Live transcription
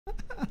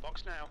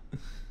Box now.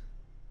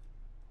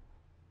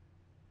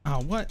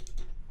 Oh, what?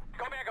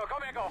 Go Mango, go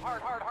Mango,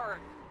 hard, hard, hard.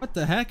 What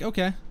the heck?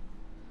 Okay.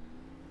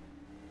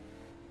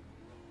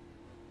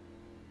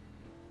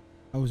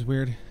 That was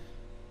weird.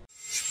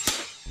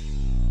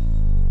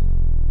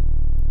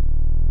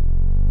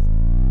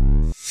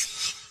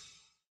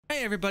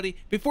 Hey everybody,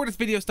 before this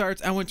video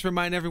starts, I want to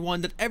remind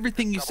everyone that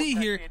everything you see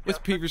here was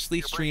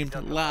previously streamed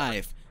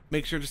live.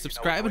 Make sure to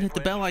subscribe and hit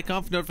the bell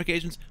icon for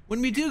notifications when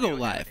we do go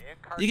live.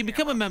 You can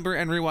become a member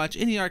and rewatch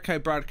any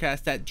archive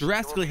broadcast that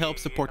drastically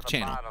helps support the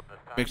channel.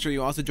 Make sure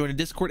you also join the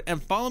Discord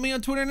and follow me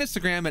on Twitter and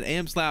Instagram at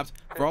AMSlapped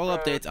for all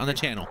updates on the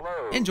channel.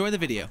 Enjoy the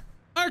video.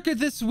 ARCA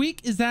this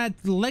week is at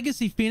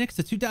Legacy Phoenix,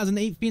 the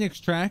 2008 Phoenix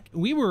track.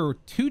 We were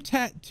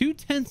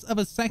 2/10 of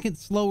a second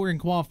slower in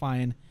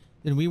qualifying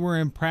than we were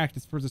in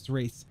practice for this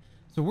race.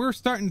 So we're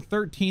starting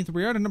 13th.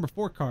 We're at a number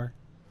 4 car.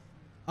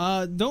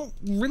 Don't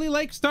really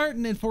like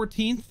starting in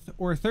 14th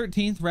or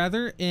 13th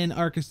rather in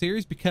ARCA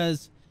series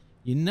because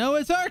you know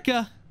it's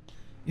ARCA.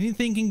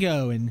 Anything can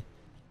go, and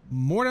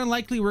more than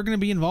likely we're going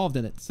to be involved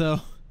in it. So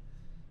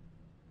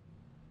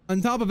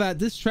on top of that,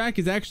 this track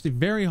is actually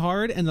very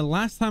hard, and the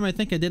last time I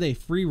think I did a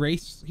free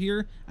race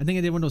here, I think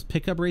I did one of those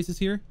pickup races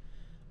here,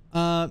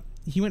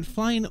 he went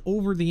flying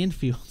over the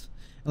infield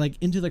like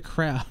into the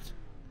crowd,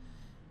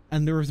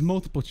 and there was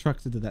multiple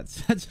trucks into that.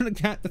 So that's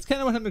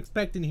kind of what I'm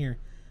expecting here.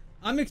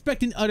 I'm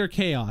expecting utter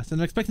chaos,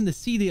 and I'm expecting to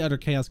see the utter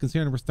chaos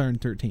considering we're starting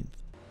 13th.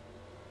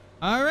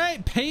 All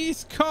right,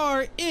 pace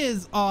car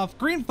is off.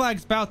 Green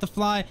flag's about to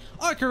fly.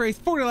 ARCA race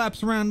 40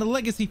 laps around the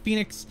Legacy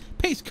Phoenix.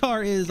 Pace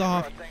car is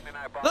off.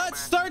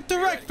 Let's start the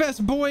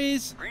Wreckfest,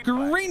 boys.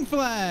 Green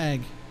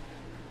flag.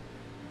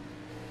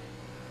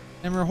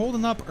 And we're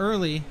holding up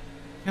early.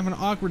 Have an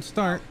awkward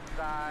start.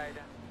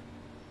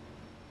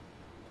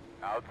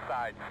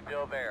 Outside,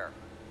 still there.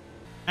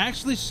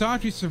 Actually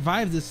shocked you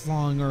survived this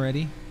long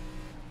already.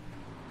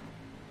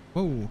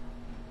 Whoa.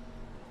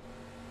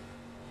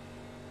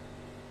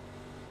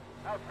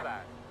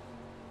 Outside.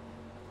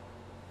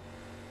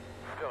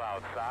 Still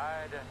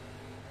outside.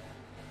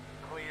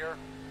 Clear.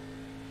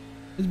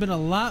 It's been a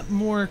lot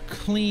more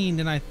clean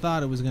than I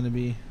thought it was going to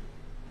be.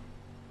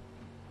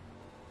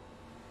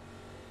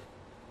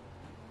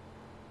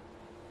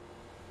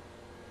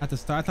 At the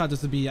start, I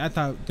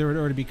thought there would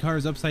already be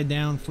cars upside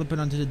down, flipping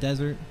onto the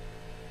desert.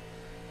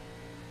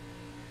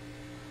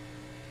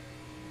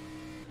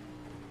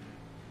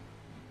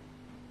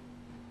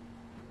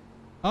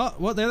 Oh,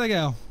 well, there they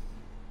go.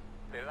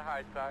 Stay to the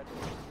high side.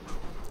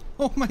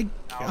 Oh my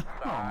god.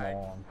 Outside.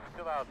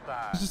 Still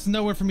outside. There's just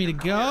nowhere for me to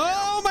go.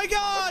 Oh my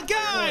god,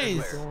 guys!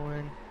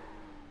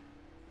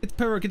 Get the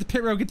pit road, get the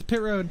pit road, get the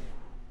pit road.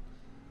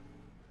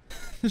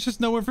 There's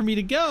just nowhere for me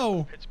to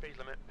go. Pit speed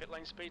limit. Pit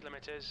lane speed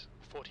limit is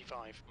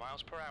 45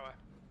 miles per hour.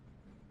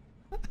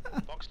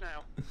 Box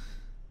now.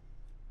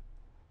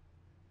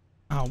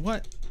 Oh,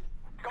 what?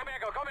 Go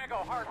Mango, go Mango,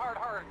 hard, hard,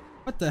 hard.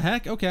 What the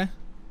heck? Okay.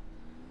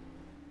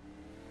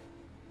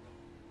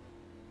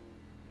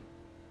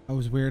 That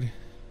was weird.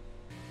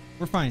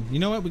 We're fine. You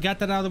know what? We got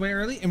that out of the way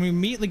early, and we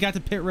immediately got to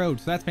pit road,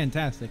 so that's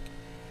fantastic.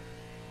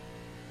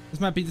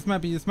 This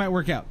might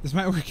work out. This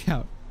might work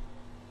out.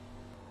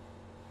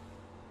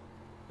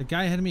 The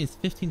guy ahead of me is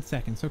 15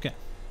 seconds. Okay.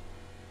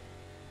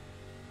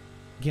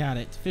 Got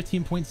it.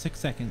 15.6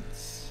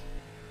 seconds.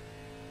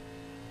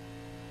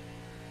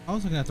 I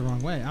was looking at the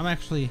wrong way. I'm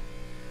actually...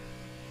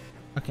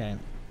 Okay.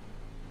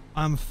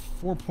 I'm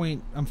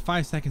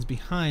 5 seconds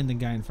behind the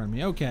guy in front of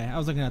me. Okay. I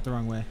was looking at the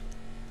wrong way.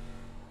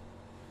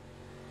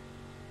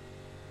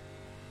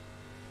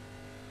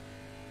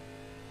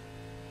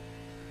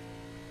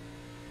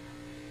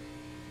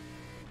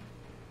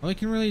 All we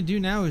can really do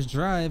now is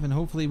drive, and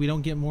hopefully we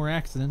don't get more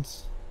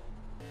accidents.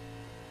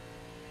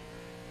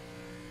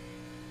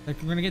 Like,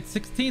 we're gonna get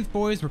 16th,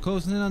 boys. We're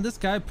closing in on this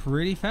guy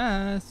pretty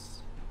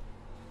fast.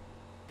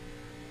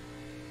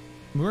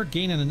 We're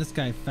gaining on this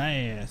guy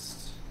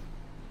fast.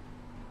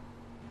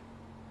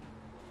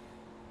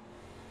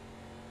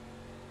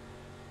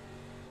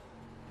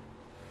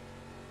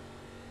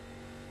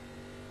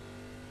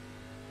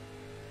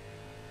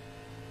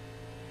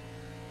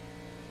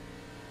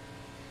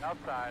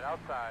 Outside,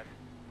 outside.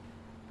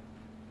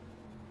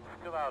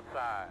 Still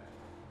outside.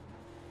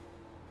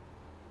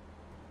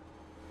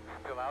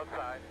 Still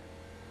outside.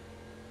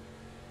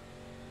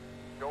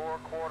 Door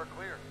quarter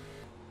clear.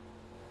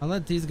 I'll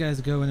let these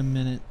guys go in a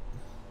minute.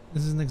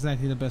 This isn't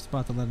exactly the best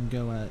spot to let them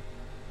go at.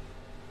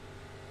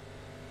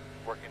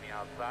 Working the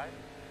outside.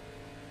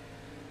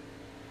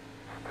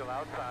 Still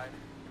outside.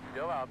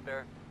 Still out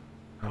there.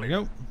 There we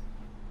go.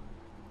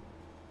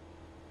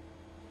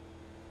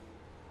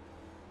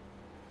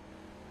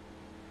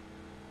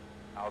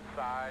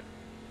 Outside.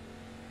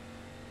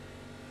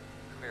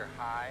 Clear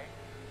high.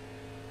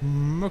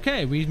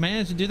 Okay, we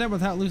managed to do that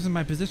without losing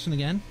my position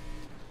again.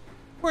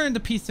 We're into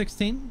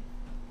P16.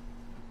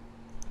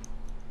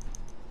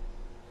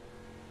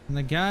 And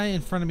the guy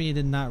in front of me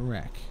did not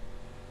wreck.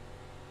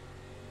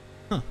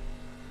 Huh.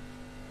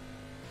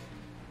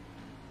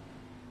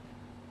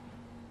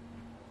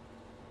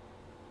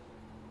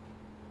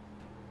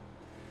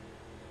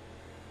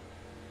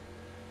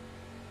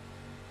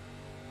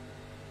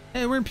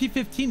 Hey, we're in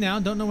P15 now.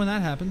 Don't know when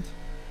that happened.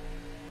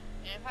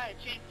 And if I had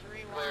changed to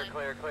rewind,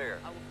 Clear, clear, clear.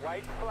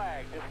 White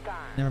flag this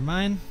time. Never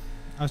mind.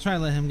 I was trying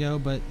to let him go,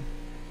 but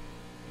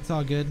it's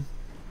all good.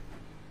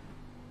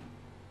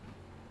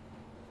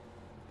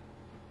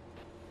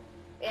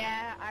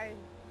 yeah, I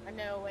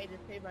know a way to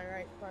save my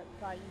right front,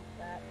 so I used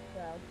that.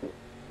 So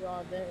you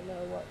all didn't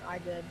know what I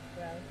did.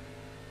 So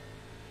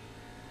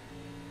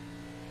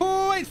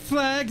White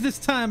flag this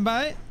time,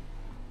 bite.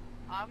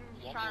 I'm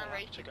just One trying more to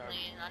race lap to you go.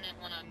 clean. I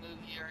didn't want to move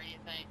you or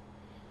anything.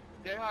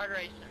 Good hard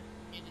racing.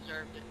 You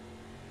deserved it.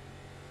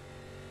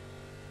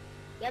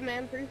 Yeah,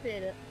 man,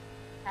 appreciate it.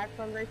 Have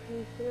fun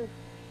racing too.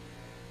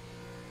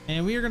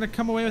 And we are going to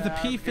come away with a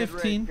Good race,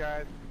 P15.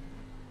 guys.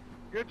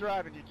 Good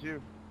driving, you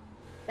two.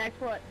 That's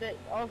what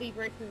all these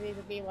races need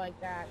to be like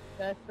that.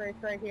 This race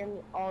right here,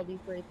 and all these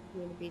races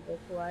need to be this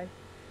way.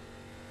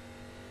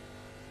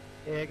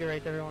 Yeah, good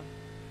race, everyone.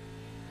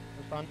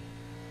 It was fun.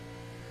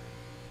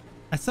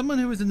 As someone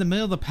who was in the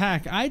middle of the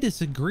pack, I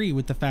disagree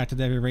with the fact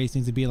that every race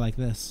needs to be like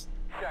this.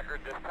 Checkered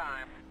this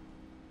time.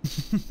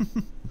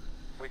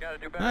 We gotta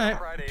do better All right, on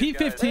Fridays,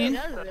 P15.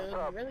 guys. It was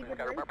a really good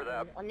Gotta remember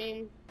that. race. I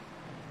mean,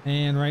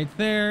 And right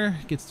there,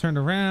 gets turned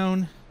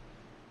around.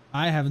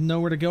 I have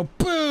nowhere to go.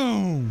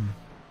 Boom!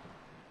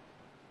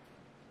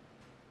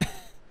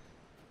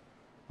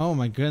 Oh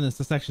my goodness,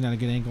 that's actually not a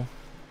good angle.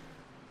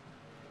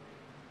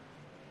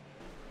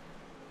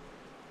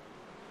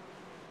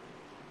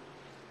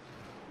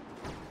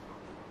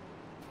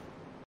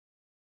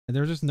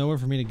 There was just nowhere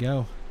for me to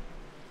go.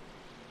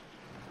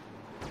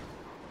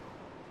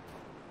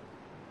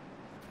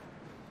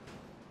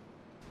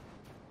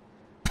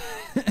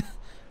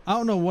 I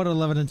don't know what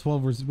 11 and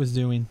 12 was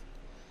doing.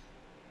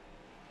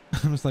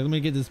 I'm just like, let me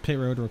get this pit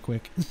road real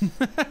quick.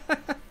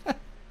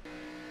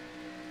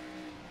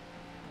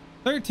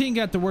 13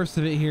 got the worst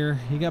of it here.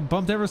 He got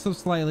bumped ever so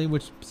slightly,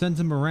 which sends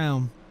him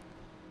around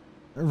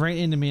right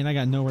into me, and I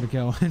got nowhere to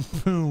go.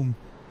 And boom.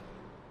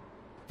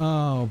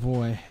 Oh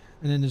boy.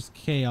 And then there's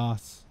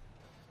chaos.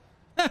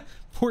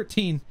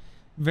 14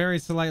 very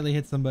slightly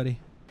hit somebody.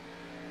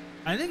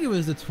 I think it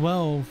was the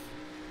 12.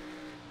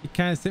 He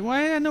kind of said, well,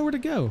 I had nowhere to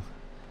go.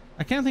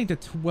 I kind of think the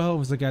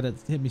 12 is the guy that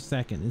hit me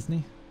second,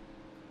 isn't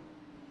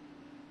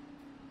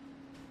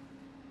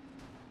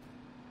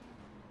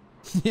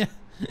he?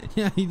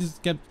 Yeah, he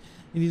just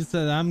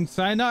said, I'm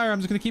sayonara, I'm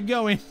just gonna keep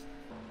going.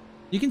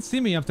 You can see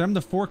me up there. I'm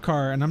the 4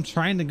 car and I'm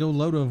trying to go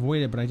low to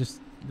avoid it, but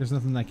there's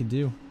nothing I can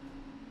do.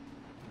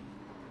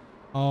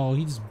 Oh,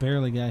 he just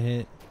barely got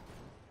hit.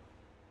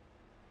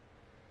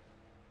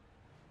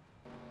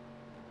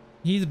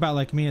 He's about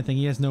like me, I think.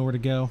 He has nowhere to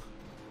go.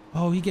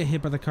 Oh, he got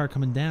hit by the car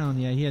coming down.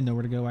 Yeah, he had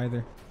nowhere to go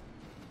either.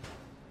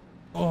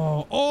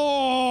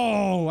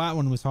 Oh, that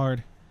one was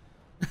hard.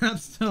 I'm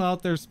still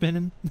out there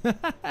spinning.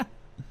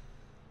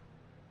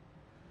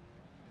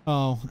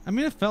 Oh, I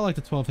mean, it felt like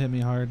the 12 hit me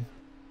hard.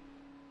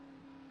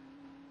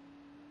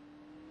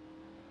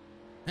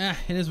 It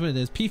is what it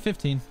is.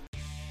 P15.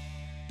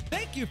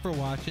 Thank you for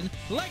watching.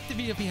 Like the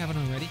video if you haven't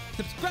already.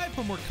 Subscribe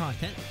for more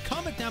content.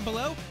 Comment down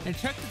below and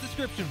check the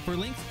description for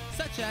links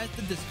such as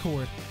the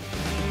Discord.